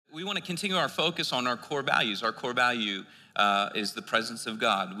We want to continue our focus on our core values. Our core value is the presence of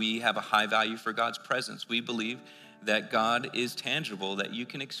God. We have a high value for God's presence. We believe that God is tangible, that you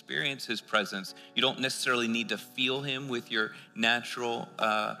can experience his presence. You don't necessarily need to feel him with your natural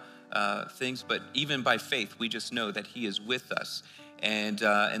things, but even by faith, we just know that he is with us. And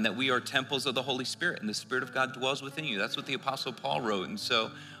that we are temples of the Holy Spirit, and the Spirit of God dwells within you. That's what the Apostle Paul wrote. And so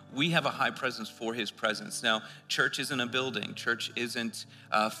we have a high presence for his presence. Now, church isn't a building. Church isn't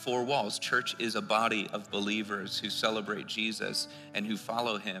four walls. Church is a body of believers who celebrate Jesus and who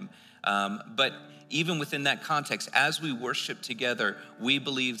follow him. But even within that context, as we worship together, we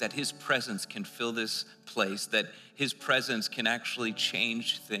believe that his presence can fill this place, that his presence can actually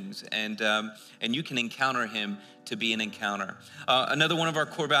change things, and you can encounter him to be an encounter. Another one of our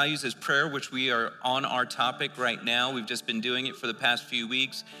core values is prayer, which we are on our topic right now. We've just been doing it for the past few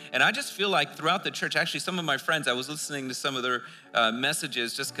weeks. And I just feel like throughout the church, actually some of my friends, I was listening to some of their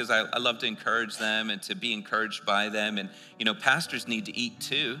messages just because I love to encourage them and to be encouraged by them. And, pastors need to eat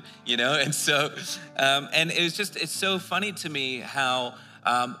too, and so, and it's so funny to me how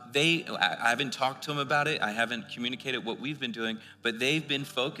I haven't talked to them about it. I haven't communicated what we've been doing, but they've been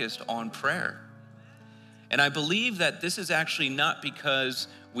focused on prayer. And I believe that this is actually not because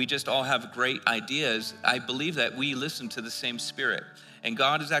we just all have great ideas. I believe that we listen to the same Spirit. And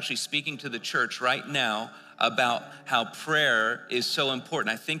God is actually speaking to the church right now about how prayer is so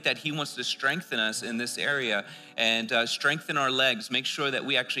important. I think that he wants to strengthen us in this area and strengthen our legs, make sure that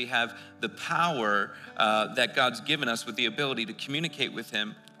we actually have the power that God's given us with the ability to communicate with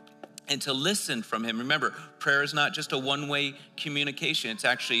him and to listen from him. Remember, prayer is not just a one-way communication. It's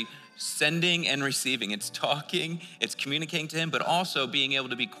actually sending and receiving. It's talking, it's communicating to him, but also being able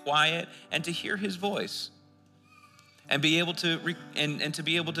to be quiet and to hear his voice and be able to and to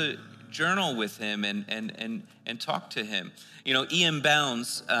be able to journal with him and talk to him. E.M.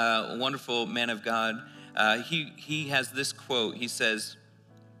 Bounds, a wonderful man of God, he has this quote. He says,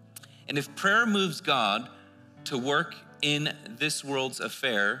 "And if prayer moves God to work in this world's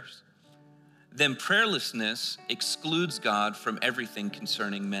affairs, then prayerlessness excludes God from everything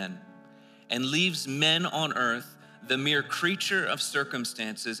concerning men and leaves men on earth the mere creature of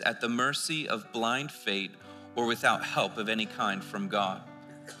circumstances at the mercy of blind fate or without help of any kind from God."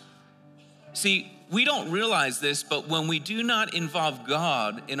 See, we don't realize this, but when we do not involve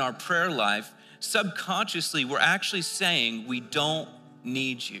God in our prayer life, subconsciously we're actually saying we don't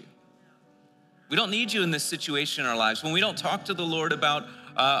need you. We don't need you in this situation in our lives. When we don't talk to the Lord about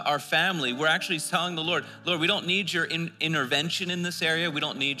our family, we're actually telling the Lord, we don't need your intervention in this area. We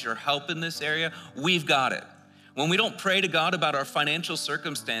don't need your help in this area. We've got it. When we don't pray to God about our financial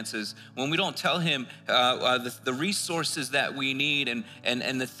circumstances, when we don't tell him the resources that we need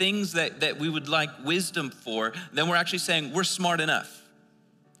and the things that we would like wisdom for, then we're actually saying we're smart enough.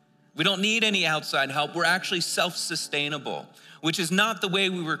 We don't need any outside help. We're actually self-sustainable, which is not the way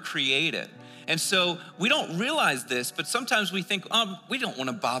we were created. And so we don't realize this, but sometimes we think, we don't want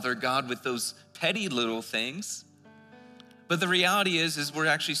to bother God with those petty little things. But the reality is we're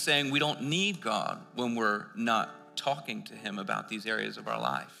actually saying we don't need God when we're not talking to him about these areas of our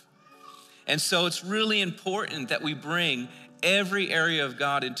life. And so it's really important that we bring every area of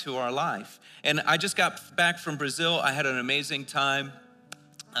God into our life. And I just got back from Brazil. I had an amazing time.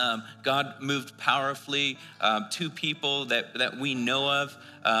 God moved powerfully. 2 people that we know of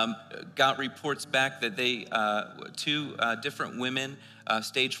got reports back that they 2 different women,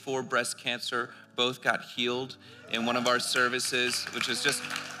 stage 4 breast cancer, both got healed in one of our services, which is just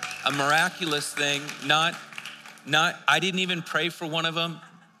a miraculous thing. Not I didn't even pray for one of them.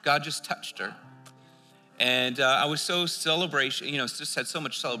 God just touched her. And I was so celebration, just had so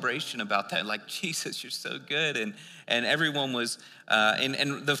much celebration about that. Like, Jesus, you're so good. And everyone was,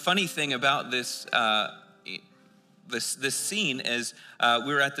 and the funny thing about this scene is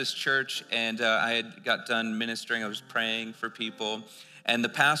we were at this church and I had got done ministering. I was praying for people. And the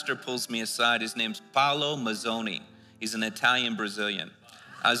pastor pulls me aside. His name's Paolo Mazzoni. He's an Italian Brazilian.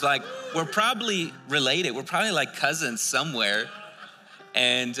 I was like, we're probably related. We're probably like cousins somewhere.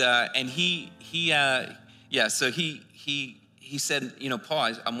 And he said,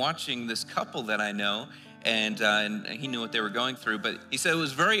 Paul, I'm watching this couple that I know, and he knew what they were going through. But he said it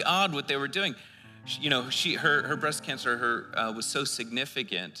was very odd what they were doing. Her breast cancer was so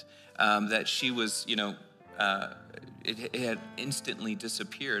significant that she was, it had instantly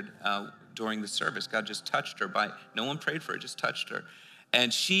disappeared during the service. God just touched her no one prayed for her, just touched her.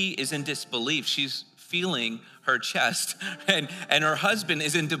 And she is in disbelief. She's feeling her chest, and her husband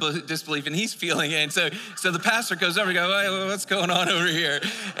is in disbelief, and he's feeling it. And so the pastor goes over and goes, hey, what's going on over here?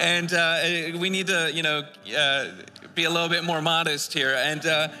 And we need to, be a little bit more modest here.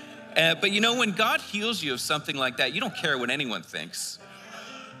 But you know, when God heals you of something like that, you don't care what anyone thinks.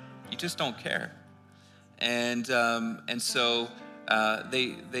 You just don't care. And so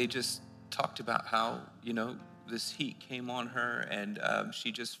they just talked about how, you know, this heat came on her, and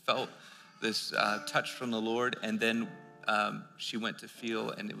she just felt this touch from the Lord, and then she went to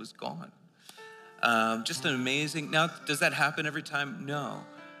feel, and it was gone. Just an amazing. Now, does that happen every time? No.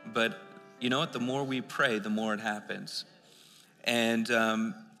 But you know what? The more we pray, the more it happens. And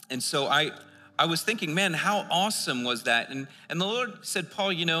so I was thinking, man, how awesome was that? And the Lord said,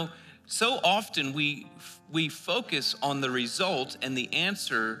 Paul, you know, so often we focus on the result and the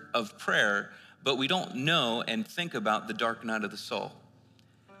answer of prayer, but we don't know and think about the dark night of the soul.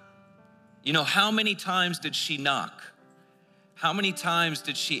 You know, how many times did she knock? How many times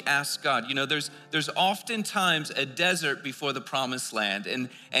did she ask God? You know, there's oftentimes a desert before the promised land.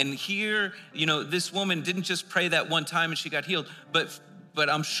 And here, you know, this woman didn't just pray that one time and she got healed, but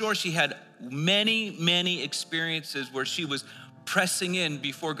I'm sure she had many experiences where she was pressing in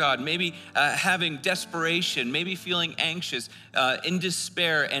before God, maybe having desperation, maybe feeling anxious, in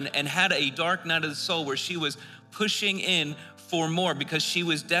despair, and had a dark night of the soul where she was pushing in for more because she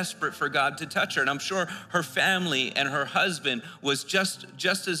was desperate for God to touch her. And I'm sure her family and her husband was just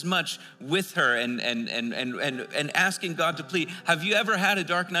as much with her and asking God to please. Have you ever had a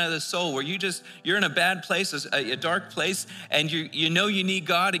dark night of the soul where you're in a bad place, a dark place, and you know you need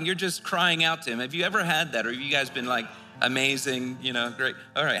God and you're just crying out to him? Have you ever had that? Or have you guys been like, amazing, you know, great.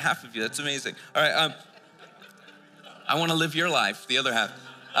 All right, half of you, that's amazing. All right, I want to live your life, the other half.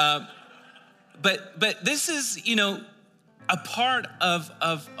 But this is, you know, a part of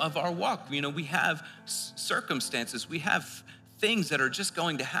our walk. You know, we have circumstances, we have things that are just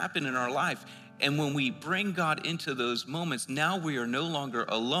going to happen in our life. And when we bring God into those moments, now we are no longer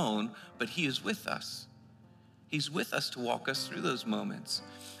alone, but he is with us. He's with us to walk us through those moments.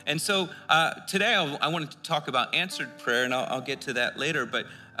 And so today I wanted to talk about answered prayer, and I'll get to that later. But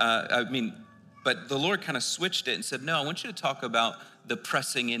but the Lord kind of switched it and said, no, I want you to talk about the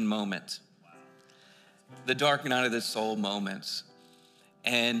pressing in moment, the dark night of the soul moments.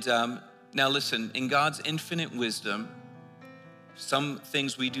 And now listen, in God's infinite wisdom, some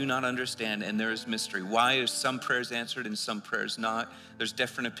things we do not understand, and there is mystery. Why are some prayers answered and some prayers not? There's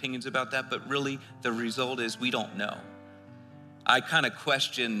different opinions about that, but really the result is we don't know. I kind of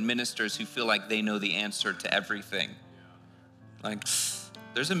question ministers who feel like they know the answer to everything. Like,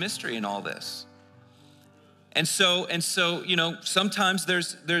 there's a mystery in all this. And so, you know, sometimes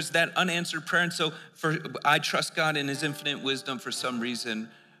there's that unanswered prayer. And so I trust God in his infinite wisdom for some reason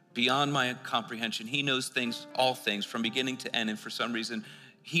beyond my comprehension. He knows things, all things, from beginning to end. And for some reason,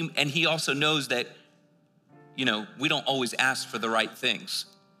 he also knows that, you know, we don't always ask for the right things.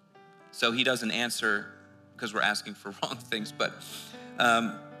 So he doesn't answer because we're asking for wrong things. But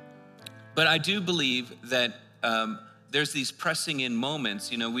I do believe that there's these pressing in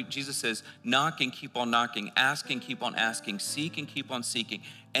moments. You know, Jesus says, knock and keep on knocking, ask and keep on asking, seek and keep on seeking,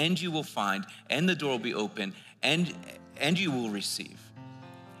 and you will find, and the door will be open, and you will receive.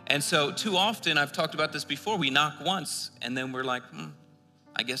 And so too often, I've talked about this before, we knock once, and then we're like,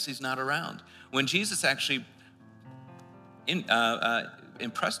 I guess he's not around. When Jesus actually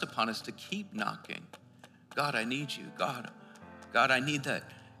impressed upon us to keep knocking. God, I need you. God, I need that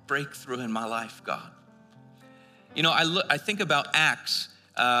breakthrough in my life, God. You know, I think about Acts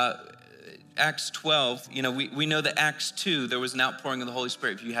 12. You know, we know that Acts 2, there was an outpouring of the Holy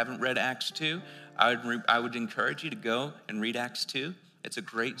Spirit. If you haven't read Acts 2, I would encourage you to go and read Acts 2. It's a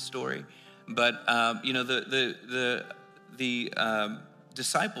great story. But, you know, the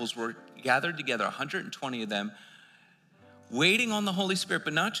disciples were gathered together, 120 of them, waiting on the Holy Spirit,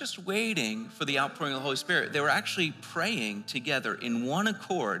 but not just waiting for the outpouring of the Holy Spirit. They were actually praying together in one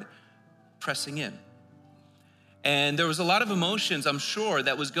accord, pressing in. And there was a lot of emotions, I'm sure,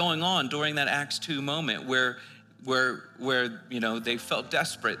 that was going on during that Acts 2 moment where you know, they felt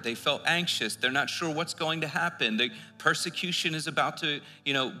desperate, they felt anxious, they're not sure what's going to happen. The persecution is about to,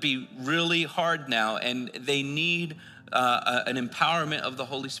 you know, be really hard now, and they need an empowerment of the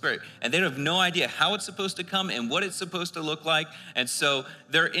Holy Spirit. And they have no idea how it's supposed to come and what it's supposed to look like. And so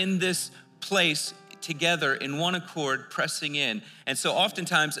they're in this place together in one accord, pressing in. And so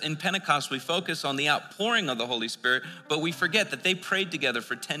oftentimes in Pentecost, we focus on the outpouring of the Holy Spirit, but we forget that they prayed together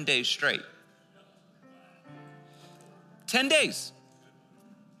for 10 days straight. 10 days.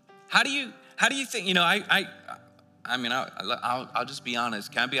 How do you think, you know, I'll just be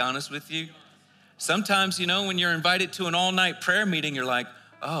honest. Can I be honest with you? Sometimes, you know, when you're invited to an all-night prayer meeting, you're like,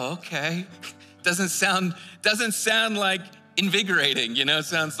 oh, okay. Doesn't sound like invigorating, you know? It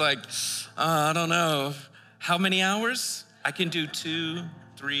sounds like, I don't know. How many hours? I can do 2-3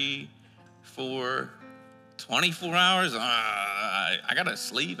 3, 4, 24 hours. I gotta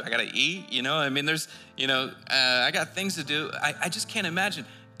sleep. I gotta eat. I mean, there's, I got things to do. I just can't imagine.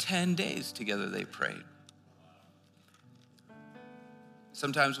 10 days together they prayed.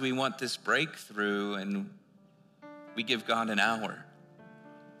 Sometimes we want this breakthrough and we give God an hour.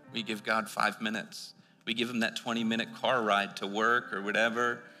 We give God 5 minutes. We give him that 20-minute car ride to work or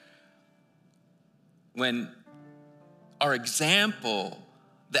whatever. When our example,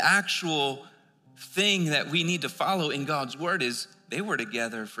 the actual thing that we need to follow in God's word is they were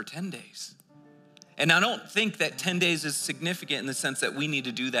together for 10 days. And I don't think that 10 days is significant in the sense that we need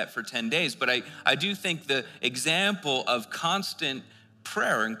to do that for 10 days, but I do think the example of constant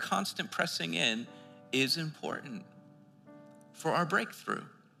prayer and constant pressing in is important for our breakthrough.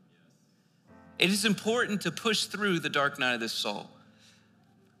 It is important to push through the dark night of the soul.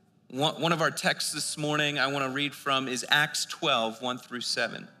 One of our texts this morning I want to read from is Acts 12, 1 through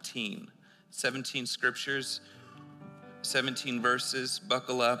 17. 17 scriptures, 17 verses.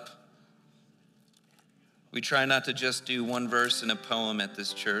 Buckle up. We try not to just do one verse in a poem at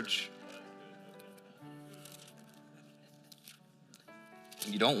this church.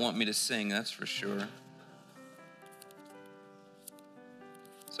 You don't want me to sing, that's for sure.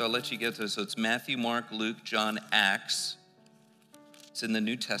 So I'll let you get to it. So it's Matthew, Mark, Luke, John, Acts. It's in the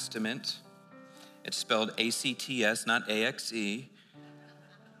New Testament. It's spelled A-C-T-S, not A-X-E.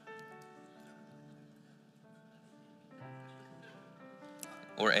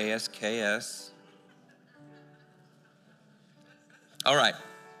 Or A-S-K-S. All right.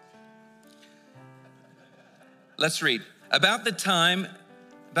 Let's read. About that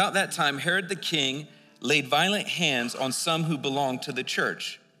time, Herod the king laid violent hands on some who belonged to the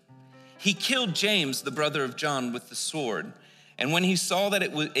church. He killed James, the brother of John, with the sword. And when he saw that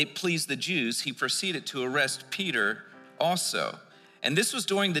it pleased the Jews, he proceeded to arrest Peter also. And this was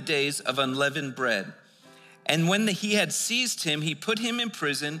during the days of unleavened bread. And when he had seized him, he put him in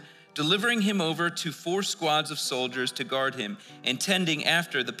prison, delivering him over to 4 squads of soldiers to guard him, intending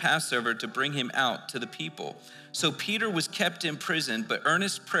after the Passover to bring him out to the people. So Peter was kept in prison, but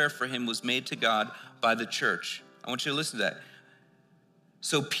earnest prayer for him was made to God by the church. I want you to listen to that.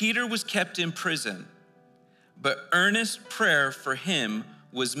 So Peter was kept in prison, but earnest prayer for him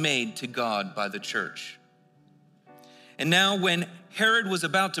was made to God by the church. And now when Herod was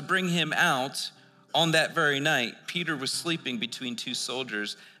about to bring him out on that very night, Peter was sleeping between 2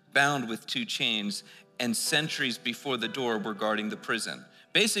 soldiers, bound with 2 chains, and sentries before the door were guarding the prison.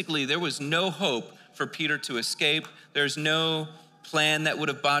 Basically, there was no hope for Peter to escape. There's no plan that would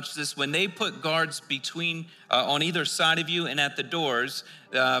have botched this. When they put guards between, on either side of you and at the doors,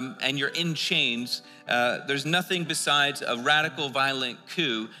 and you're in chains, there's nothing besides a radical, violent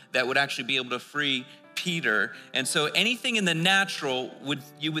coup that would actually be able to free Peter. And so anything in the natural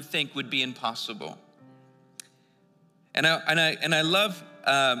you would think would be impossible. And I love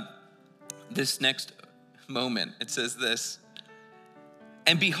this next moment. It says this: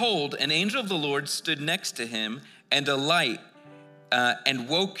 and behold, an angel of the Lord stood next to him, and a light and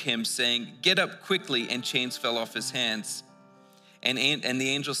woke him, saying, "Get up quickly," and chains fell off his hands. And the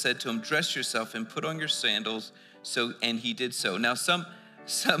angel said to him, "Dress yourself and put on your sandals." And he did so. Now some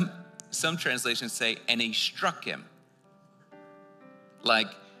translations say, and he struck him, like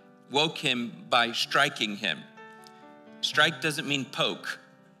woke him by striking him. Strike doesn't mean poke.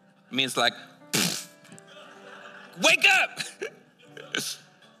 It means like, wake up!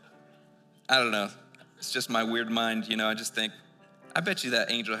 I don't know. It's just my weird mind, I just think, I bet you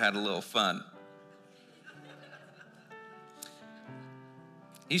that angel had a little fun.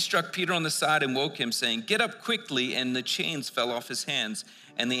 He struck Peter on the side and woke him, saying, "Get up quickly," and the chains fell off his hands.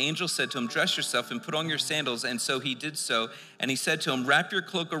 And the angel said to him, "Dress yourself and put on your sandals." And so he did so. And he said to him, "Wrap your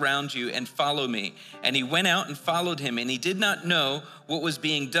cloak around you and follow me." And he went out and followed him. And he did not know what was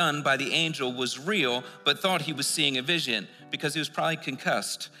being done by the angel was real, but thought he was seeing a vision, because he was probably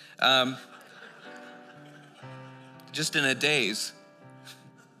concussed. Just in a daze.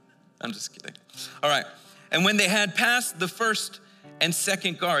 I'm just kidding. All right. And when they had passed the first and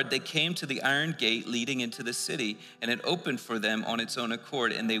second guard, they came to the iron gate leading into the city, and it opened for them on its own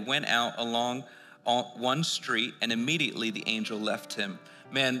accord. And they went out along one street, and immediately the angel left him.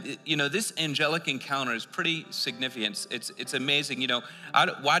 Man, this angelic encounter is pretty significant. It's amazing.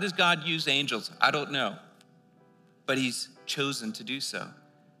 Why does God use angels? I don't know. But he's chosen to do so.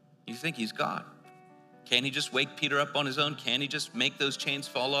 You think he's God. Can't he just wake Peter up on his own? Can't he just make those chains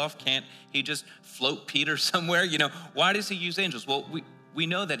fall off? Can't he just float Peter somewhere? Why does he use angels? Well, we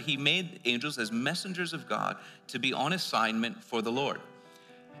know that he made angels as messengers of God to be on assignment for the Lord.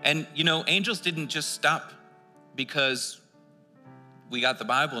 And, angels didn't just stop because we got the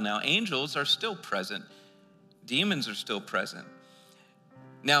Bible now, angels are still present. Demons are still present.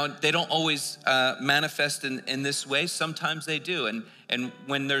 Now, they don't always manifest in this way. Sometimes they do. And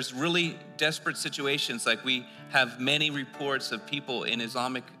when there's really desperate situations, like we have many reports of people in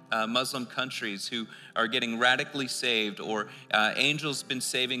Islamic Muslim countries who are getting radically saved, or angels been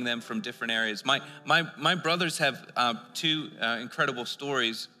saving them from different areas. My brothers have two incredible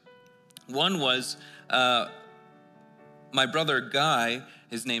stories. One was my brother Guy.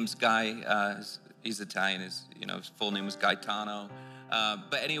 His name's Guy. He's Italian. His full name was Gaetano.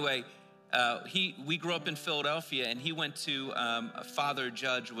 But anyway, we grew up in Philadelphia, and he went to Father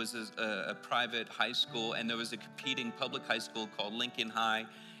Judge was a private high school, and there was a competing public high school called Lincoln High.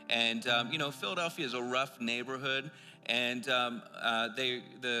 And Philadelphia is a rough neighborhood, and the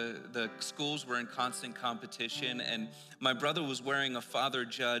schools were in constant competition. And my brother was wearing a Father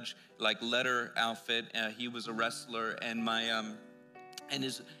Judge letter outfit. He was a wrestler, and and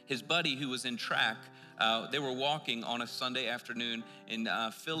his buddy who was in track. They were walking on a Sunday afternoon in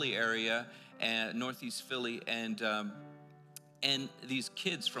Philly area, Northeast Philly, and these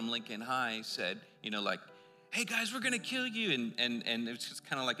kids from Lincoln High said, "Hey guys, we're gonna kill you," and it was just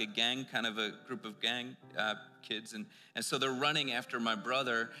kind of like a gang, kind of a group of gang kids, and so they're running after my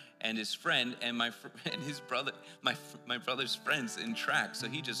brother and his friend, and my brother's friends in track, so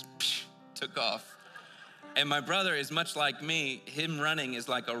he just took off. And my brother is much like me. Him running is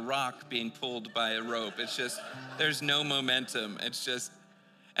like a rock being pulled by a rope. It's just, there's no momentum. It's just,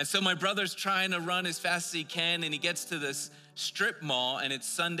 and so my brother's trying to run as fast as he can, and he gets to this strip mall, and it's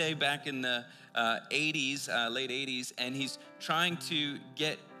Sunday back in the 80s, late 80s, and he's trying to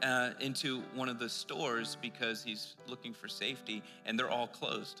get into one of the stores because he's looking for safety, and they're all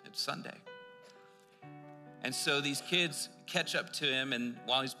closed. It's Sunday. And so these kids catch up to him, and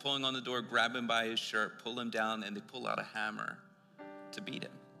while he's pulling on the door, grab him by his shirt, pull him down, and they pull out a hammer to beat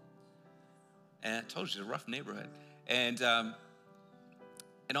him. And I told you, it's a rough neighborhood. And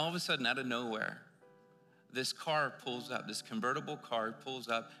all of a sudden, out of nowhere, this car pulls up, this convertible car pulls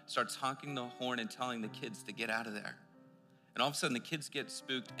up, starts honking the horn and telling the kids to get out of there. And all of a sudden, the kids get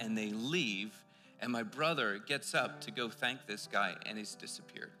spooked, and they leave, and my brother gets up to go thank this guy, and he's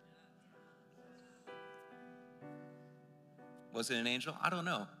disappeared. Was it an angel? I don't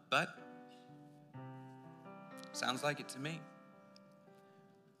know, but sounds like it to me.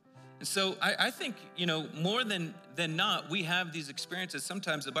 And so I think, more than not, we have these experiences.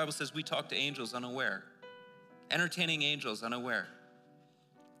 Sometimes the Bible says we talk to angels unaware, entertaining angels unaware.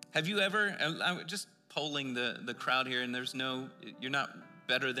 Have you ever, I'm just polling the crowd here, and you're not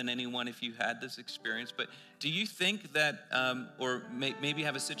better than anyone if you had this experience, but do you think that, or maybe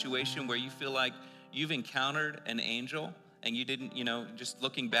have a situation where you feel like you've encountered an angel, and you didn't, just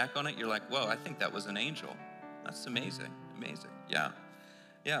looking back on it, you're like, whoa, I think that was an angel. That's amazing, yeah.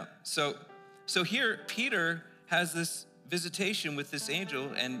 So here, Peter has this visitation with this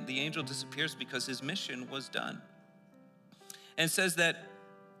angel, and the angel disappears because his mission was done. And it says that,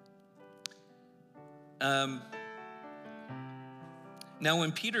 now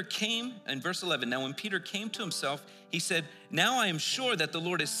when Peter came, in verse 11, now when Peter came to himself, he said, "Now I am sure that the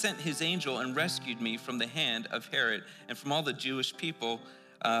Lord has sent his angel and rescued me from the hand of Herod and from all the Jewish people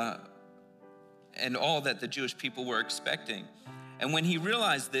and all that the Jewish people were expecting." And when he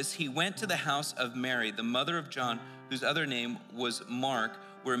realized this, he went to the house of Mary, the mother of John, whose other name was Mark,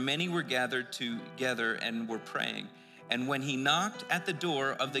 where many were gathered together and were praying. And when he knocked at the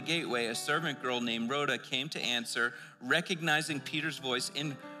door of the gateway, a servant girl named Rhoda came to answer. Recognizing Peter's voice,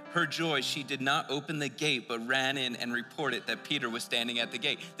 in her joy, she did not open the gate, but ran in and reported that Peter was standing at the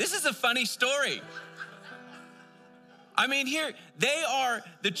gate. This is a funny story. I mean, here,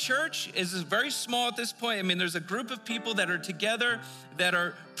 the church is very small at this point. I mean, there's a group of people that are together, that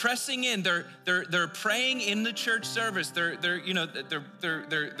are pressing in. They're praying in the church service. They're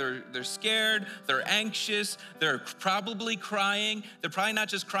scared. They're anxious. They're probably crying. They're probably not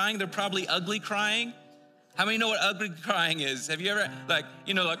just crying. They're probably ugly crying. How many know what ugly crying is? Have you ever, like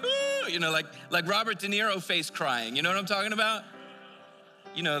Robert De Niro face crying? You know what I'm talking about?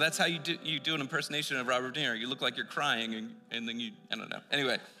 That's how you do an impersonation of Robert De Niro. You look like you're crying, and then I don't know.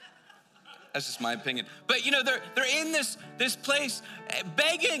 Anyway, that's just my opinion. But they're in this place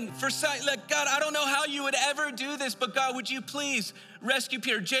begging for sight. Like, God, I don't know how you would ever do this, but God, would you please rescue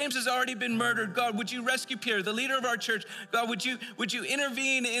Peter? James has already been murdered. God, would you rescue Peter, the leader of our church? God, would you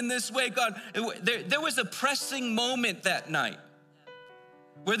intervene in this way? God, there was a pressing moment that night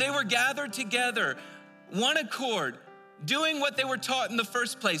where they were gathered together, one accord, doing what they were taught in the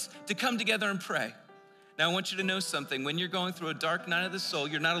first place, to come together and pray. Now, I want you to know something. When you're going through a dark night of the soul,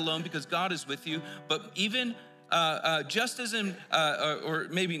 you're not alone because God is with you. But even just as or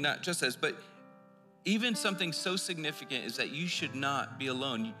maybe not just as, but even something so significant is that you should not be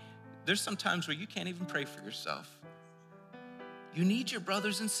alone. There's some times where you can't even pray for yourself. You need your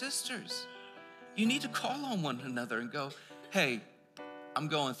brothers and sisters. You need to call on one another and go, hey, I'm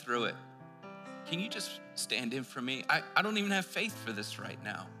going through it. Can you just stand in for me? I don't even have faith for this right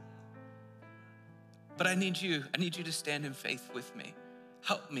now. But I need you to stand in faith with me.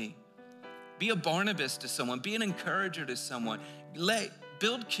 Help me. Be a Barnabas to someone. Be an encourager to someone.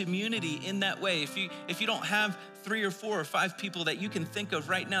 Build community in that way. If you don't have 3 or 4 or 5 people that you can think of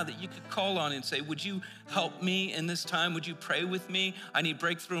right now that you could call on and say, would you help me in this time? Would you pray with me? I need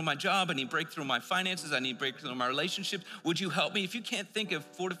breakthrough in my job. I need breakthrough in my finances. I need breakthrough in my relationships. Would you help me? If you can't think of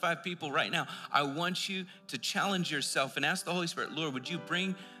 4 to 5 people right now, I want you to challenge yourself and ask the Holy Spirit, Lord, would you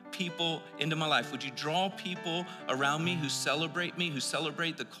bring people into my life? Would you draw people around me, who celebrate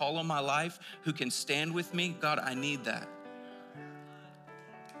the call on my life, who can stand with me? God, I need that.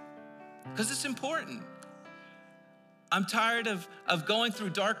 Because it's important. I'm tired of going through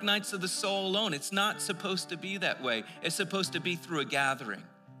dark nights of the soul alone. It's not supposed to be that way. It's supposed to be through a gathering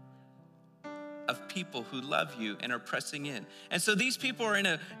of people who love you and are pressing in. And so these people are in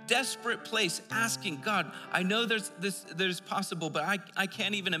a desperate place asking God, I know there's possible, but I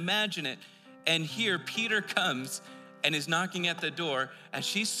can't even imagine it. And here Peter comes and is knocking at the door, and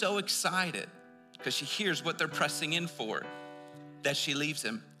she's so excited because she hears what they're pressing in for that she leaves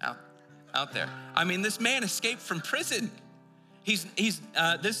him out there. I mean, this man escaped from prison.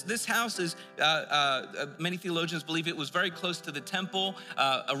 This house is, many theologians believe it was very close to the temple,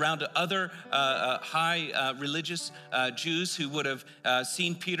 around other high religious Jews who would have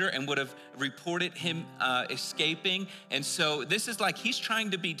seen Peter and would have reported him escaping. And so this is like he's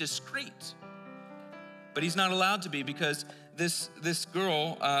trying to be discreet, but he's not allowed to be because this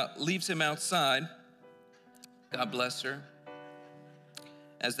girl leaves him outside. God bless her.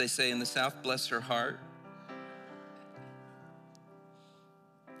 As they say in the South, bless her heart.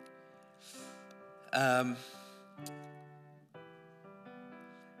 And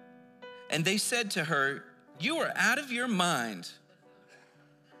they said to her, you are out of your mind.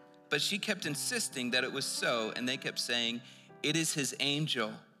 But she kept insisting that it was so, and they kept saying, it is his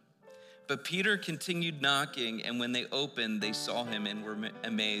angel. But Peter continued knocking, and when they opened, they saw him and were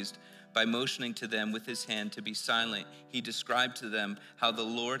amazed. By motioning to them with his hand to be silent, he described to them how the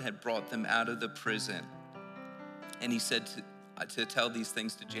Lord had brought them out of the prison. And he said to tell these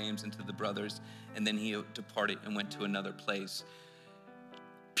things to James and to the brothers, and then he departed and went to another place.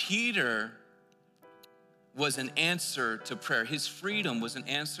 Peter was an answer to prayer. His freedom was an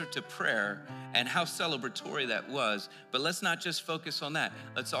answer to prayer, and how celebratory that was. But let's not just focus on that.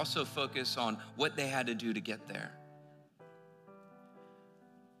 Let's also focus on what they had to do to get there.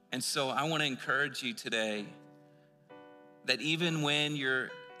 And so I want to encourage you today that even when you're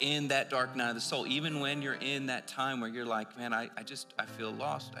in that dark night of the soul, even when you're in that time where you're like, man, I feel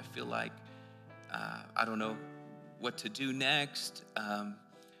lost. I feel like I don't know what to do next.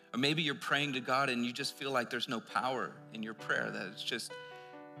 Or maybe you're praying to God and you just feel like there's no power in your prayer, that it's just,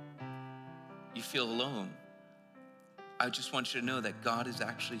 you feel alone. I just want you to know that God is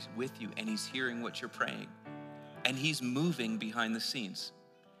actually with you and he's hearing what you're praying and he's moving behind the scenes.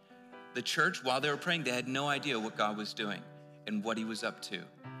 The church, while they were praying, they had no idea what God was doing and what he was up to.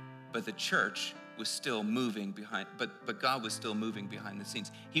 But the church was still moving behind, but God was still moving behind the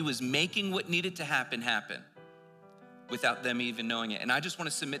scenes. He was making what needed to happen without them even knowing it. And I just want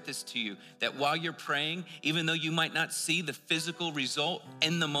to submit this to you, that while you're praying, even though you might not see the physical result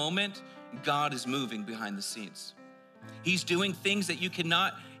in the moment, God is moving behind the scenes. He's doing things that you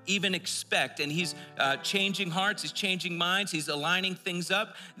cannot even expect, and he's changing hearts, he's changing minds, he's aligning things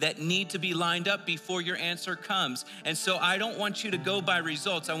up that need to be lined up before your answer comes. And so I don't want you to go by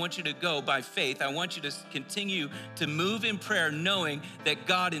results, I want you to go by faith. I want you to continue to move in prayer knowing that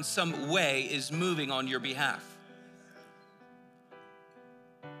God in some way is moving on your behalf.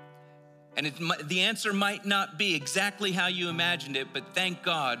 And the answer might not be exactly how you imagined it, but thank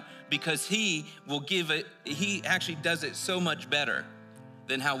God, because he will give it, he actually does it so much better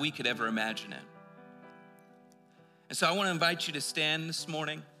than how we could ever imagine it. And so I want to invite you to stand this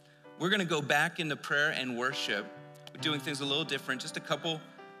morning. We're going to go back into prayer and worship. We're doing things a little different, just a couple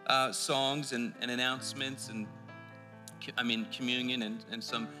songs and announcements and communion and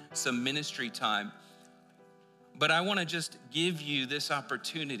some ministry time. But I want to just give you this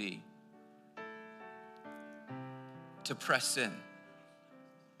opportunity to press in.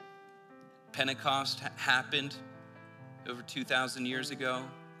 Pentecost happened over 2,000 years ago.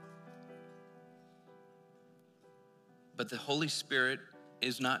 But the Holy Spirit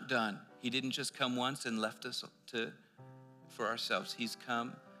is not done. He didn't just come once and left us for ourselves. He's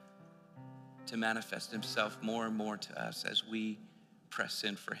come to manifest himself more and more to us as we press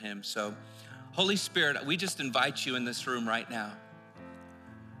in for him. So, Holy Spirit, we just invite you in this room right now.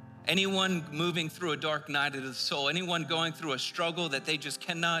 Anyone moving through a dark night of the soul, anyone going through a struggle that they just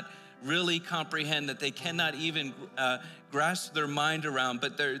cannot really comprehend, that they cannot even grasp their mind around,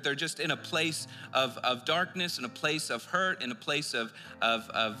 but they're just in a place of darkness, in a place of hurt, in a place of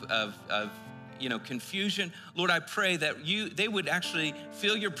confusion. Lord, I pray that they would actually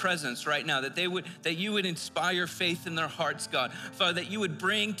feel your presence right now, that you would inspire faith in their hearts, God. Father, that you would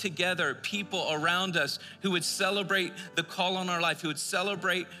bring together people around us who would celebrate the call on our life, who would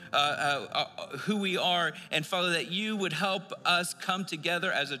celebrate who we are. And Father, that you would help us come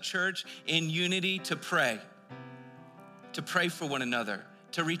together as a church in unity to pray for one another,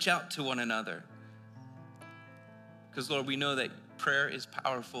 to reach out to one another. Because Lord, we know that prayer is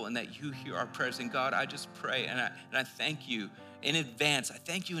powerful and that you hear our prayers. And God, I just pray and I thank you in advance. I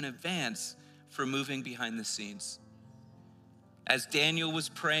thank you in advance for moving behind the scenes. As Daniel was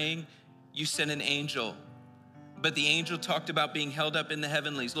praying, you sent an angel, but the angel talked about being held up in the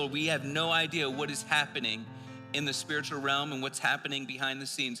heavenlies. Lord, we have no idea what is happening in the spiritual realm and what's happening behind the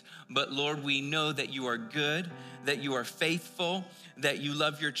scenes. But Lord, we know that you are good, that you are faithful, that you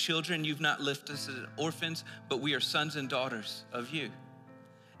love your children. You've not left us as orphans, but we are sons and daughters of you.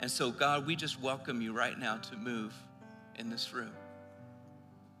 And so God, we just welcome you right now to move in this room.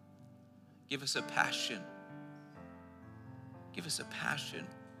 Give us a passion. Give us a passion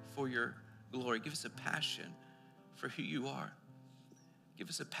for your glory. Give us a passion for who you are. Give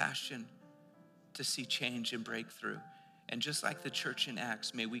us a passion to see change and breakthrough. And just like the church in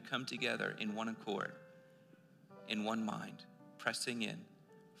Acts, may we come together in one accord, in one mind, pressing in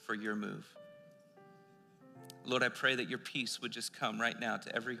for your move. Lord, I pray that your peace would just come right now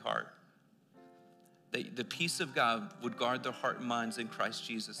to every heart. That the peace of God would guard their heart and minds in Christ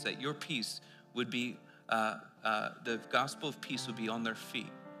Jesus. That your peace would be, the gospel of peace would be on their feet.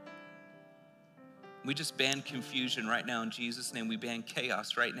 We just ban confusion right now in Jesus' name. We ban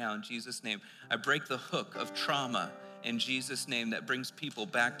chaos right now in Jesus' name. I break the hook of trauma in Jesus' name that brings people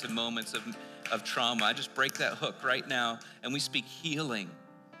back to moments of trauma. I just break that hook right now, and we speak healing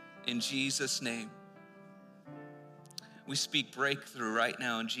in Jesus' name. We speak breakthrough right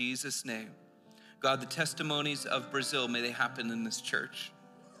now in Jesus' name. God, the testimonies of Brazil, may they happen in this church.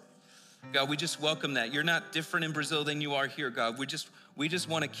 God, we just welcome that. You're not different in Brazil than you are here, God. We just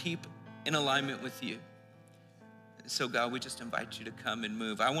want to keep in alignment with you. So God, we just invite you to come and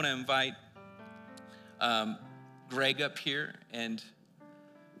move. I want to invite Greg up here and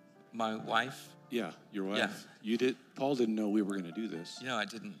my wife. Yeah, your wife. Yeah. Paul didn't know we were going to do this. No, I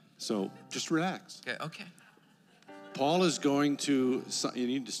didn't. So just relax. Okay. Paul is going to, you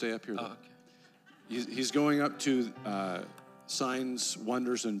need to stay up here though. Oh, okay. He's going up to Signs,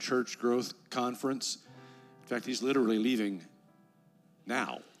 Wonders, and Church Growth Conference. In fact, he's literally leaving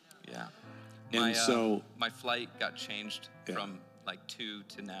now. Yeah. And my flight got changed from like 2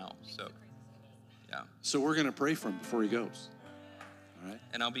 to now. So, yeah. So we're going to pray for him before he goes. All right.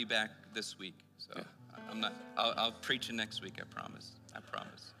 And I'll be back this week. So yeah. I'll preach it next week. I promise.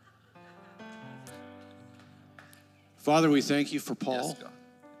 Father, we thank you for Paul. Yes, God.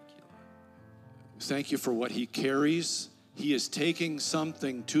 Thank you for what he carries. He is taking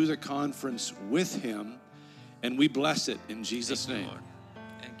something to the conference with him, and we bless it in Jesus' name. Lord.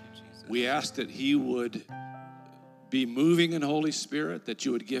 Thank you, Jesus. We ask that he would be moving in Holy Spirit, that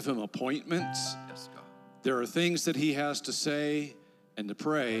you would give him appointments. Yes, God. There are things that he has to say and to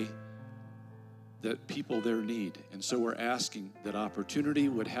pray that people there need. And so we're asking that opportunity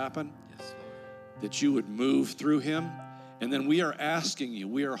would happen, Yes, Lord. that you would move through him. And then we are asking you,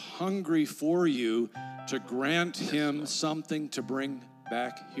 we are hungry for you to grant him Lord. something to bring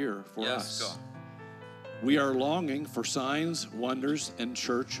back here for Yes, us. God. We are longing for signs, wonders, and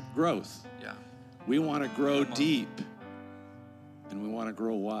church growth. Yeah. We want to grow deep and we want to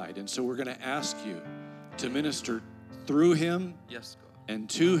grow wide. And so we're going to ask you to minister through him Yes, God. and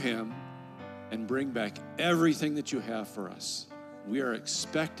to him and bring back everything that you have for us. We are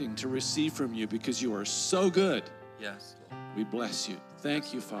expecting to receive from you because you are so good. Yes, Lord. We bless you.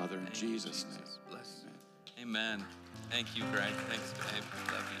 Thank you, Father, in Thank you, Jesus' name. Bless you. Amen. Thank you, Greg. Thanks, babe.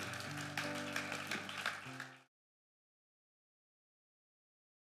 Love you.